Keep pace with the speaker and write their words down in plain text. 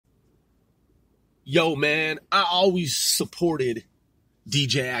Yo, man, I always supported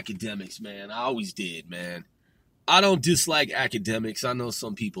DJ Academics, man. I always did, man. I don't dislike Academics. I know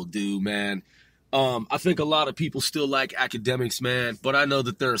some people do, man. I think a lot of people still like Academics, man. But I know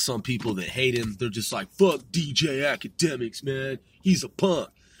that there are some people that hate him. They're just like, fuck DJ Academics, man. He's a punk.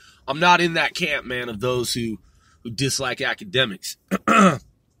 I'm not in that camp, man, of those who dislike Academics.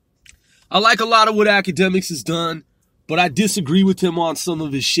 I like a lot of what Academics has done, but I disagree with him on some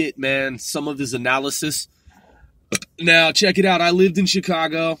of his shit, man. Some of his analysis. Now, check it out. I lived in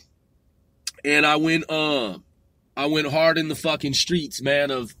Chicago, and I went hard in the fucking streets,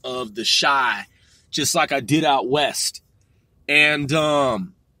 man, of the Chi, just like I did out west. And,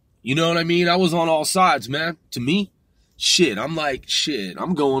 you know what I mean? I was on all sides, man. To me,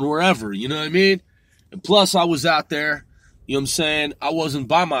 I'm going wherever, you know what I mean? And plus, I was out there, you know what I'm saying? I wasn't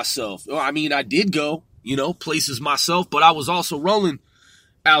by myself. I mean, I did go, places myself, but I was also rolling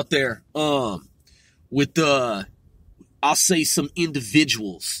out there, with, I'll say some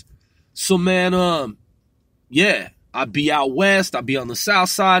individuals. So, man, yeah, I'd be out west. I'd be on the south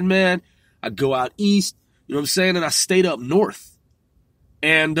side, man. I'd go out east, you know what I'm saying? And I stayed up north.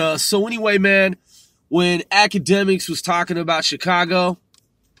 And so anyway, man, when Academics was talking about Chicago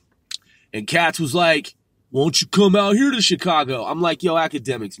and Katz was like, won't you come out here to Chicago? I'm like, yo,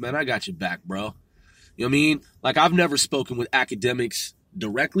 Academics, man, I got your back, bro. You know what I mean? Like, I've never spoken with Academics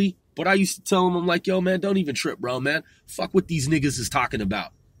directly, but I used to tell him, I'm like, yo, man, don't even trip, bro, man. Fuck what these niggas is talking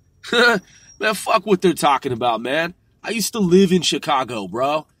about. Man, fuck what they're talking about, man. I used to live in Chicago,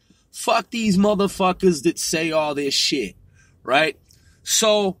 bro. Fuck these motherfuckers that say all this shit, right?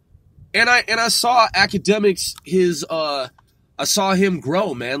 So, and I saw Academics, I saw him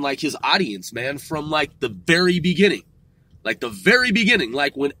grow, man, like his audience, man, from like the very beginning. Like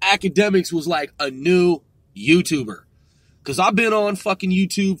when Academics was like a new YouTuber. Because I've been on fucking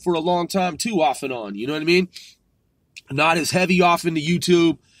YouTube for a long time too, off and on, you know what I mean? Not as heavy off into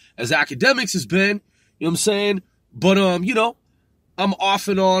YouTube as Academics has been, you know what I'm saying? But, I'm off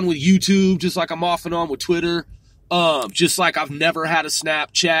and on with YouTube, just like I'm off and on with Twitter, just like I've never had a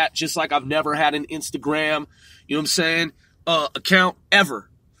Snapchat, just like I've never had an Instagram, you know what I'm saying, account ever.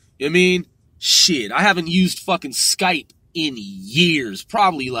 You know what I mean? Shit, I haven't used fucking Skype in years,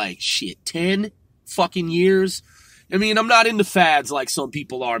 probably like, 10 fucking years. I mean, I'm not into fads like some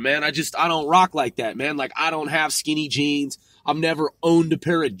people are, man. I don't rock like that, man. Like, I don't have skinny jeans. I've never owned a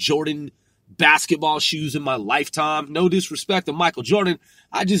pair of Jordan basketball shoes in my lifetime. No disrespect to Michael Jordan.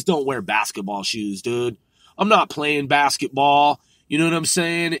 I just don't wear basketball shoes, dude. I'm not playing basketball. You know what I'm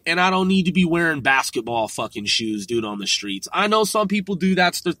saying? And I don't need to be wearing basketball fucking shoes, dude, on the streets. I know some people do.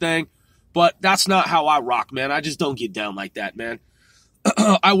 That's their thing. But that's not how I rock, man. I just don't get down like that, man.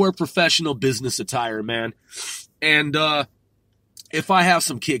 I wear professional business attire, man. And if I have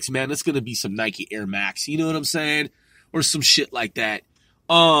some kicks, man, it's going to be some Nike Air Max. You know what I'm saying? Or some shit like that.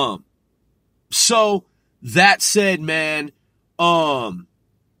 So that said, man, DJ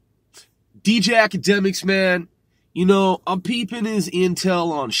Academics, man, I'm peeping his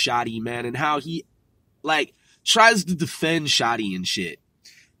intel on Shotti, man, and how he, like, tries to defend Shotti and shit.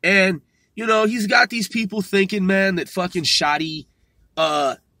 And, he's got these people thinking, man, that fucking Shotti,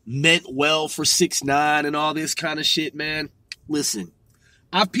 meant well for 6ix9ine and all this kind of shit, man. Listen,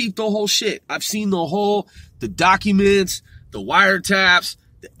 I've peeped the whole shit. I've seen the documents, the wiretaps,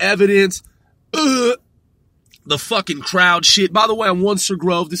 the evidence, the fucking crowd shit. By the way, I'm Sir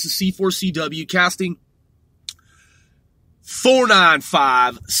Grove. This is C4CW casting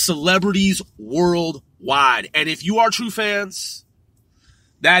 495 celebrities worldwide. And if you are true fans,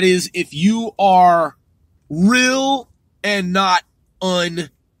 that is if you are real and not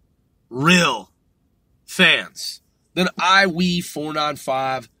unreal fans, then we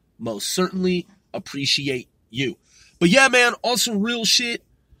 495 most certainly appreciate you. But yeah, man, on some real shit.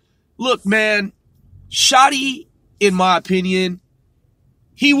 Look, man, Shotti, in my opinion,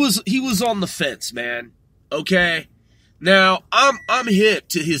 he was on the fence, man. Okay? Now, I'm hip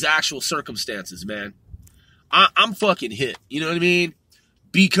to his actual circumstances, man. I'm fucking hip. You know what I mean?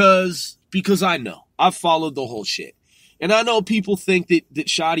 Because I know. I've followed the whole shit. And I know people think that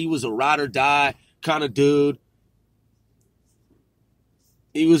Shotti was a ride or die kind of dude.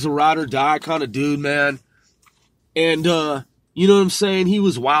 He was a ride or die kind of dude, man. And, you know what I'm saying? He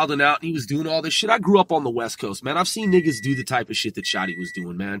was wilding out and he was doing all this shit. I grew up on the West Coast, man. I've seen niggas do the type of shit that Shotti was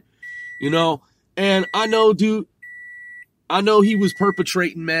doing, man. And I know, dude, he was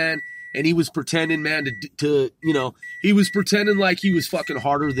perpetrating, man. And he was pretending, man, he was pretending like he was fucking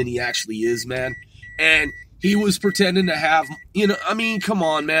harder than he actually is, man. And he was pretending to have, come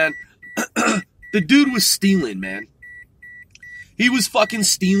on, man. The dude was stealing, man. He was fucking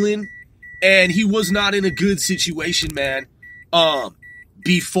stealing And he was not in a good situation, man,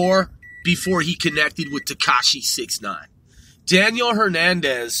 before he connected with Tekashi 6ix9ine. Daniel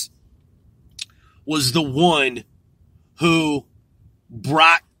Hernandez was the one who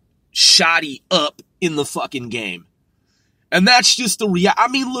brought Shotti up in the fucking game. And that's just the reality. I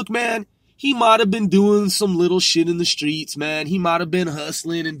mean, look, man, he might have been doing some little shit in the streets, man. He might have been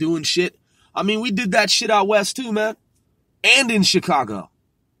hustling and doing shit. I mean, we did that shit out west too, man. And in Chicago.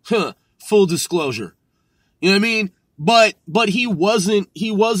 Full disclosure. You know what I mean? But he wasn't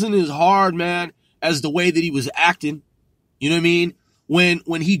as hard, man, as the way that he was acting. You know what I mean?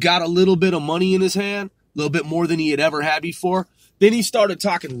 When he got a little bit of money in his hand, a little bit more than he had ever had before, then he started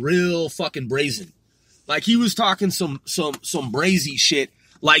talking real fucking brazen. Like he was talking some brazy shit.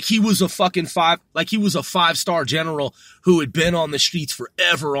 Like he was a fucking five-star general who had been on the streets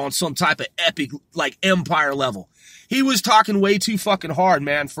forever on some type of epic, like, empire level. He was talking way too fucking hard,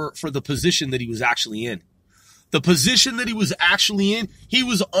 man, for the position that he was actually in. The position that he was actually in, he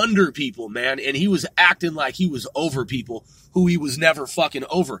was under people, man, and he was acting like he was over people who he was never fucking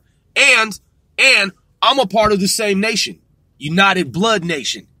over. And I'm a part of the same nation, United Blood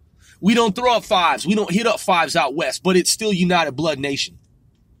Nation. We don't throw up fives. We don't hit up fives out west, but it's still United Blood Nation.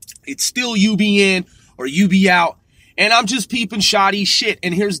 It's still you be in or you be out. And I'm just peeping Shotti shit.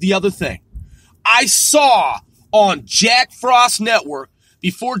 And here's the other thing. I saw on Jack Frost Network,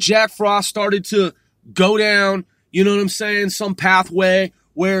 before Jack Frost started to go down, you know what I'm saying, some pathway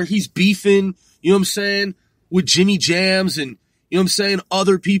where he's beefing, you know what I'm saying, with Jimmy Jams and, you know what I'm saying,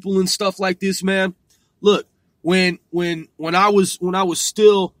 other people and stuff like this, man. Look, when I was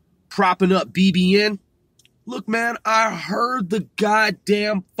still propping up BBN, look, man, I heard the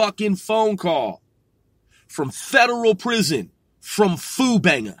goddamn fucking phone call from federal prison from Foo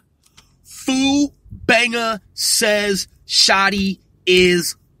Banger. Foo Banger says Shotti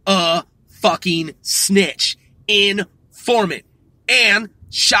is a fucking snitch, informant, and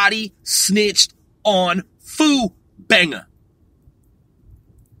Shotti snitched on Foo Banger.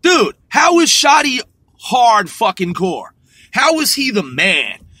 Dude, how is Shotti hard fucking core? How is he the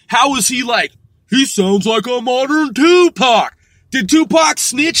man? How is he like, he sounds like a modern Tupac? Did Tupac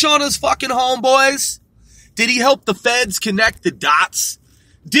snitch on his fucking homeboys? Did he help the feds connect the dots?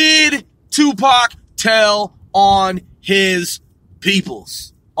 Did Tupac tell on his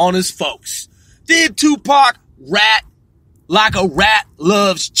peoples, on his folks? Did Tupac rat like a rat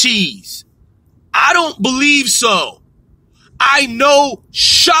loves cheese? I don't believe so. I know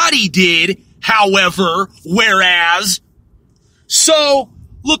Shotti did, however, whereas. So,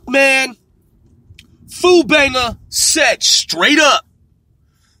 look, man, Foo Banger said straight up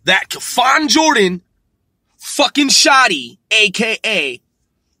that Kafan Jordan, fucking Shotti, a.k.a.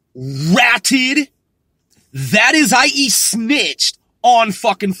 ratted, that is, i.e. snitched on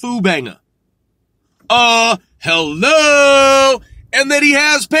fucking Foo Banger. Hello? And that he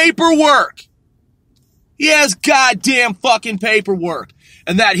has paperwork. He has goddamn fucking paperwork.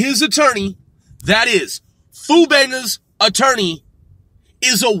 And that his attorney, that is, Foo Banger's attorney,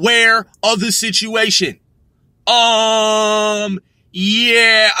 is aware of the situation. Yeah,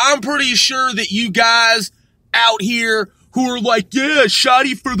 I'm pretty sure that you guys out here who are like, yeah,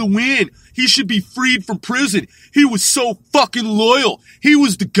 Shotti for the win. He should be freed from prison. He was so fucking loyal. He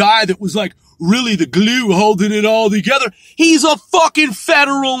was the guy that was like really the glue holding it all together. He's a fucking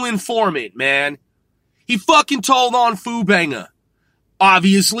federal informant, man. He fucking told on Foo Banger.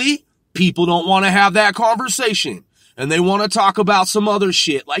 Obviously, people don't want to have that conversation. And they want to talk about some other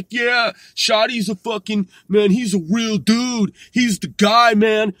shit. Like, yeah, Shotti's a fucking, man, he's a real dude. He's the guy,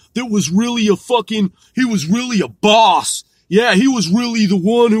 man, that was really he was really a boss. Yeah, he was really the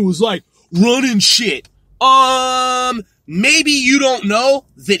one who was like running shit. Maybe you don't know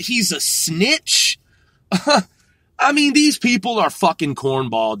that he's a snitch. I mean, these people are fucking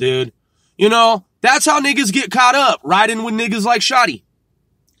cornball, dude. You know, that's how niggas get caught up, riding with niggas like Shotti.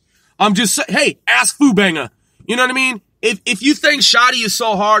 I'm just saying, hey, ask Foo Banger. You know what I mean? If you think Shotti is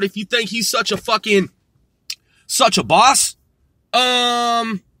so hard, if you think he's such a boss,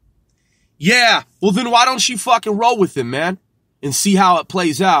 yeah, well then why don't you fucking roll with him, man? And see how it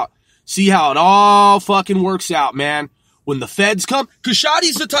plays out. See how it all fucking works out, man. When the feds come, cause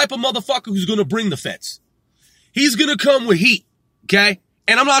Shotti's the type of motherfucker who's gonna bring the feds. He's gonna come with heat, okay?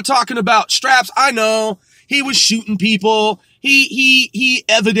 And I'm not talking about straps. I know he was shooting people. He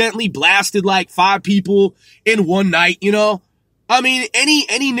evidently blasted like 5 people in one night, you know? I mean, any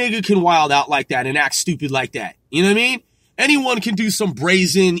nigga can wild out like that and act stupid like that. You know what I mean? Anyone can do some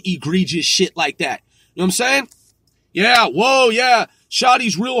brazen, egregious shit like that. You know what I'm saying? Yeah, whoa, yeah.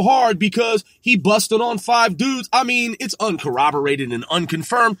 Shotti's real hard because he busted on 5 dudes. I mean, it's uncorroborated and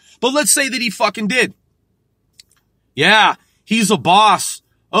unconfirmed, but let's say that he fucking did. Yeah, he's a boss.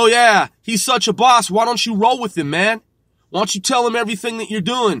 Oh yeah, he's such a boss. Why don't you roll with him, man? Why don't you tell him everything that you're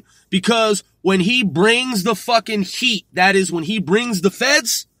doing? Because when he brings the fucking heat, that is when he brings the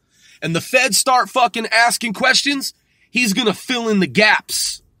feds, and the feds start fucking asking questions, he's gonna fill in the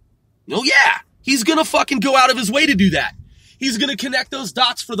gaps. Oh yeah, he's gonna fucking go out of his way to do that. He's gonna connect those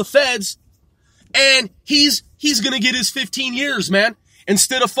dots for the feds, and he's gonna get his 15 years, man.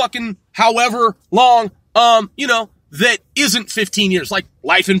 Instead of fucking however long, that isn't 15 years, like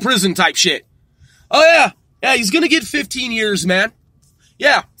life in prison type shit. Oh yeah. Yeah, he's gonna get 15 years, man.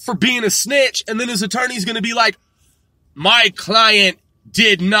 Yeah, for being a snitch, and then his attorney's gonna be like, my client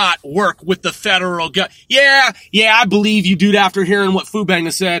did not work with the federal government. Yeah, I believe you, dude, after hearing what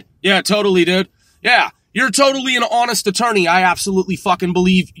Fubanga said. Yeah, totally, dude. Yeah, you're totally an honest attorney. I absolutely fucking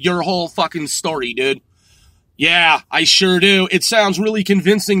believe your whole fucking story, dude. Yeah, I sure do. It sounds really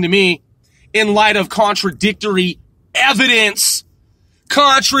convincing to me in light of contradictory evidence.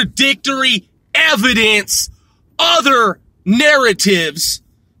 Contradictory evidence, other narratives.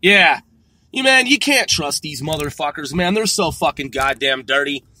 Yeah. Man, you can't trust these motherfuckers, man. They're so fucking goddamn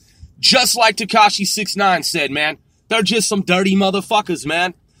dirty. Just like Tekashi 6ix9ine said, man. They're just some dirty motherfuckers,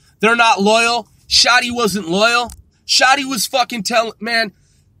 man. They're not loyal. Shotti wasn't loyal. Shotti was fucking telling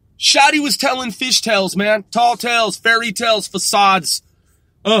fish tales, man. Tall tales, fairy tales, facades.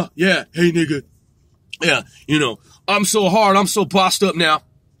 Oh, yeah. Hey, nigga. Yeah, I'm so hard. I'm so bossed up now.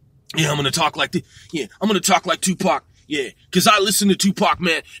 Yeah, I'm gonna talk like this. Yeah, I'm gonna talk like Tupac. Yeah, cause I listen to Tupac,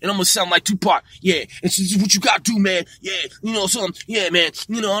 man, and I'm gonna sound like Tupac. Yeah, and this is what you gotta do, man. Yeah, yeah, man.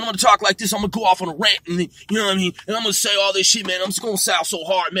 I'm gonna talk like this. I'm gonna go off on a rant, and you know what I mean? And I'm gonna say all this shit, man. I'm just gonna sound so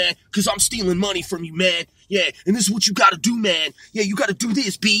hard, man, cause I'm stealing money from you, man. Yeah, and this is what you gotta do, man. Yeah, you gotta do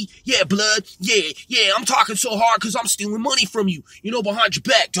this, B. Yeah, blood. Yeah, I'm talking so hard cause I'm stealing money from you. Behind your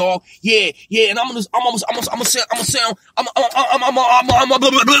back, dog. Yeah, and I'm gonna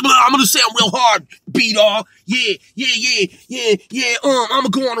sound real hard, B, dog. Yeah, I'm gonna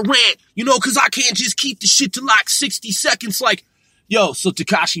go on a rant, cause I can't just keep the shit to like 60 seconds, like, yo, so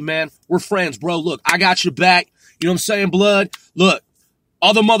Tekashi, man, we're friends, bro. Look, I got your back. You know what I'm saying, blood? Look.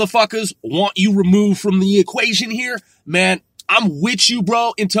 Other motherfuckers want you removed from the equation here. Man, I'm with you,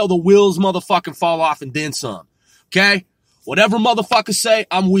 bro, until the wheels motherfucking fall off and then some. Okay? Whatever motherfuckers say,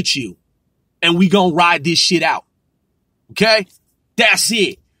 I'm with you. And we gonna ride this shit out. Okay? That's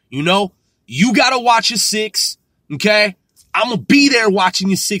it. You gotta watch your 6. Okay? I'm gonna be there watching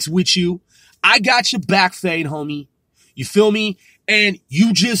your 6 with you. I got your back, Fade, homie. You feel me? And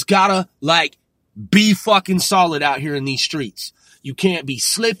you just gotta, be fucking solid out here in these streets. You can't be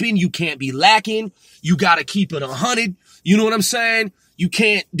slipping. You can't be lacking. You got to keep it 100. You know what I'm saying? You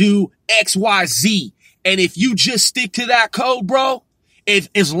can't do X, Y, Z. And if you just stick to that code, bro,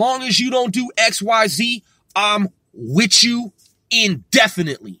 as long as you don't do X, Y, Z, I'm with you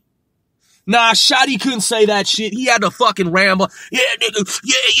indefinitely. Nah, Shotti couldn't say that shit. He had to fucking ramble. Yeah, nigga.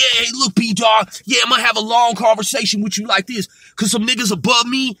 Yeah. Hey, look, B-Dog. Yeah, I'm gonna have a long conversation with you like this. Cause some niggas above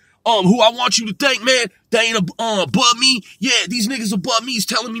me, who I want you to think, man, they ain't above me. Yeah, these niggas above me is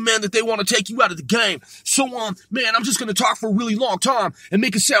telling me, man, that they want to take you out of the game. So, man, I'm just going to talk for a really long time and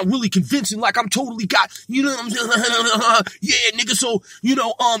make it sound really convincing, like I'm totally got, yeah, nigga, so, yeah,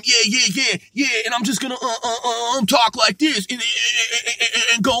 and I'm just going to, talk like this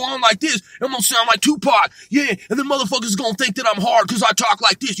and go on like this. And I'm going to sound like Tupac. Yeah, and then motherfuckers going to think that I'm hard because I talk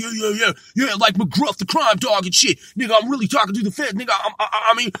like this. Yeah, like McGruff, the crime dog and shit. Nigga, I'm really talking to the feds. Nigga,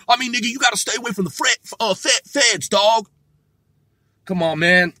 I mean, nigga, you got to stay away from the feds, dog. Come on,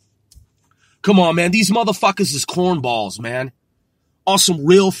 man. These motherfuckers is cornballs, man. On some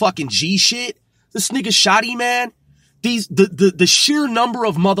real fucking G shit. This nigga Shotti, man. The sheer number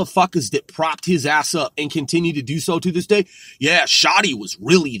of motherfuckers that propped his ass up and continue to do so to this day. Yeah, Shotti was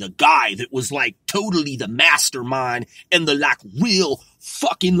really the guy that was totally the mastermind and the real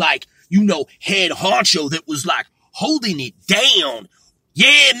fucking head honcho that was holding it down.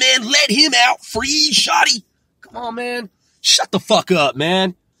 Yeah, man, let him out. Free Shotti. Come on, man. Shut the fuck up,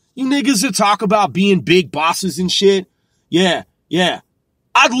 man. You niggas that talk about being big bosses and shit. Yeah.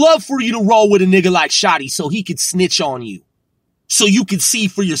 I'd love for you to roll with a nigga like Shotti so he could snitch on you. So you could see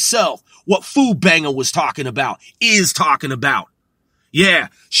for yourself what Fubanga was talking about, is talking about. Yeah,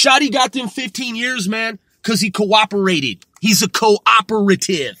 Shotti got them 15 years, man, because he cooperated. He's a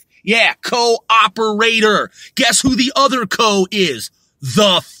cooperative. Yeah, cooperator. Guess who the other co is?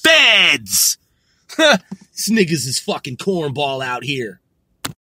 The feds. These niggas is fucking cornball out here.